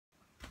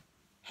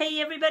Hey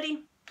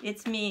everybody,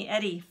 it's me,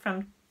 Eddie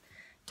from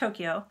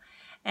Tokyo,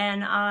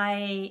 and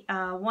I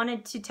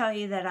wanted to tell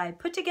you that I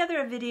put together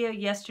a video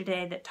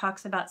yesterday that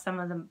talks about some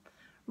of the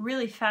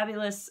really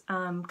fabulous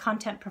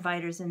content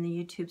providers in the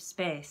YouTube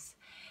space,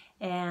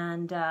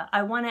 and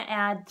I want to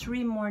add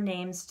 3 more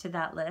names to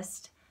that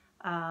list.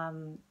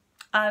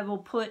 I will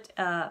put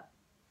a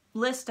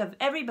list of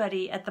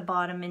everybody at the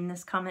bottom in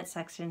this comment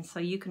section so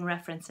you can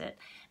reference it,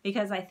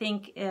 because I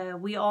think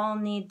we all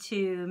need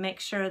to make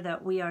sure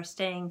that we are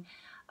staying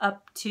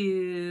up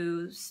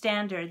to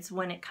standards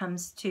when it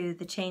comes to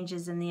the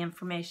changes in the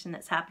information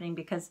that's happening,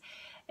 because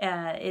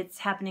it's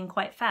happening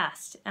quite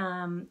fast.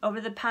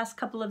 Over the past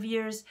couple of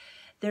years,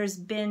 there's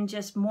been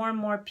just more and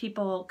more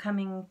people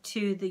coming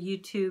to the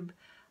YouTube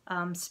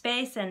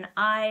space, and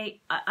I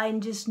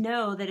just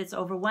know that it's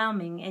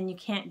overwhelming and you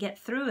can't get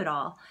through it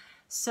all.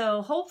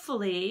 So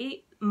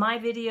hopefully my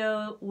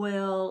videos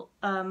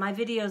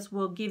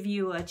will give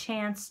you a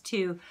chance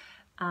to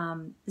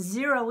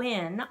zero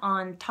in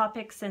on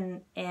topics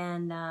and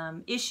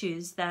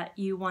issues that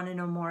you want to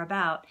know more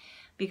about,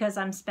 because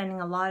I'm spending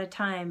a lot of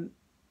time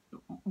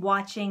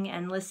watching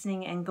and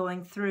listening and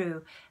going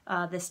through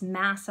this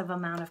massive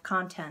amount of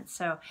content.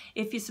 So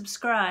if you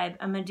subscribe,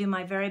 I'm going to do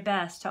my very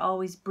best to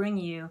always bring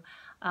you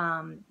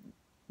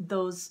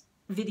those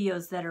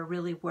videos that are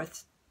really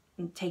worth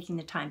taking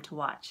the time to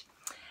watch.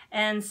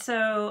 And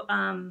so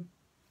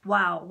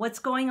wow, what's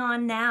going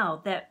on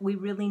now that we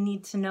really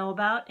need to know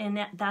about? And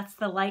that's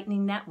the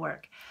Lightning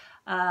Network.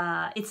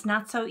 It's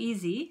not so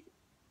easy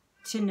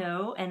to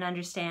know and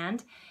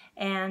understand.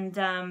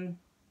 And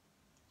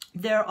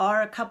there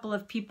are a couple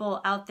of people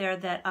out there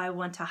that I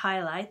want to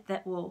highlight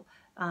that will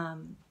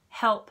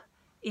help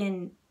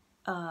in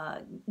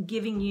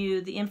giving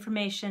you the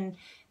information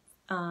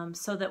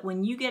so that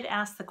when you get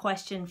asked the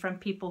question from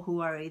people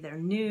who are either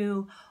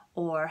new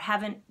or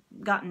haven't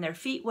gotten their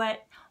feet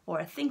wet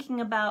or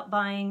thinking about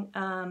buying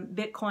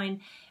Bitcoin,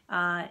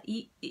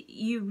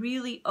 you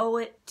really owe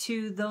it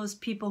to those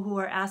people who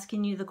are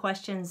asking you the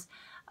questions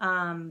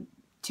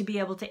to be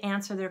able to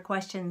answer their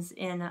questions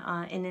in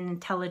an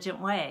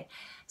intelligent way.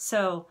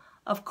 So,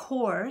 of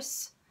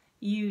course,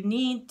 you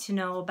need to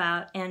know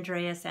about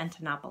Andreas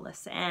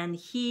Antonopoulos, and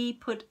he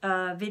put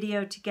a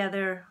video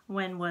together,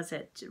 when was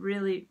it?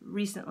 Really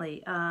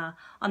recently,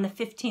 on the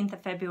 15th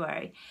of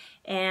February,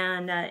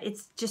 and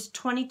it's just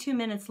 22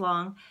 minutes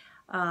long.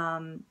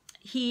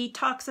 He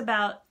talks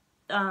about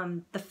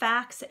the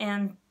facts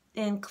and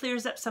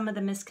clears up some of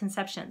the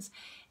misconceptions.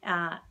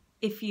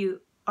 If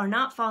you are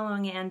not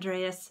following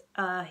Andreas,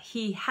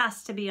 he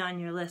has to be on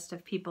your list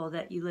of people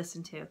that you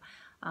listen to.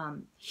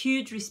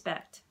 Huge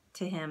respect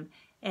to him,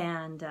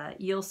 and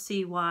you'll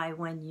see why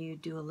when you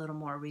do a little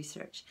more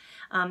research.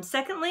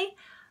 Secondly,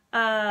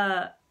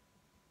 on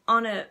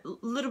a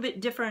little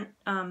bit different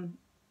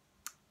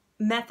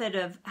method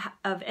of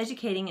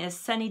educating is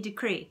Sunny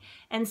Decree.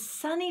 And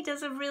Sunny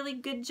does a really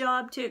good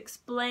job to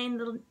explain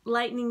the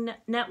Lightning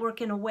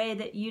Network in a way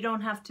that you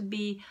don't have to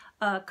be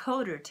a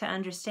coder to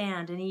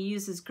understand. And he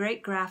uses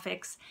great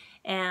graphics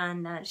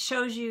and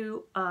shows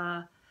you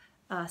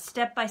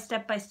step by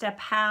step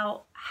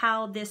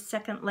how this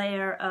second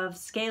layer of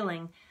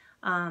scaling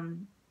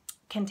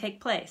can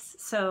take place.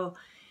 So,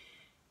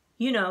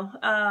 you know,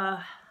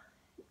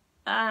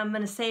 I'm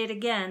going to say it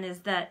again, is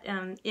that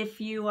if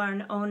you are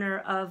an owner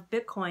of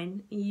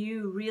Bitcoin,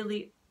 you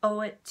really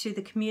owe it to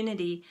the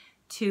community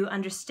to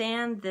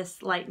understand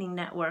this Lightning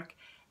Network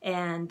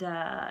and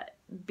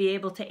be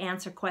able to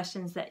answer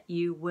questions that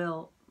you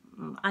will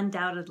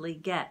undoubtedly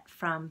get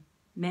from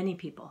many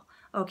people.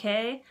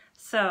 Okay?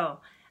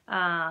 So,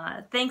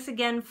 thanks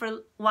again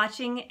for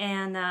watching,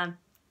 and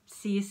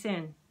see you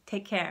soon.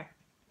 Take care.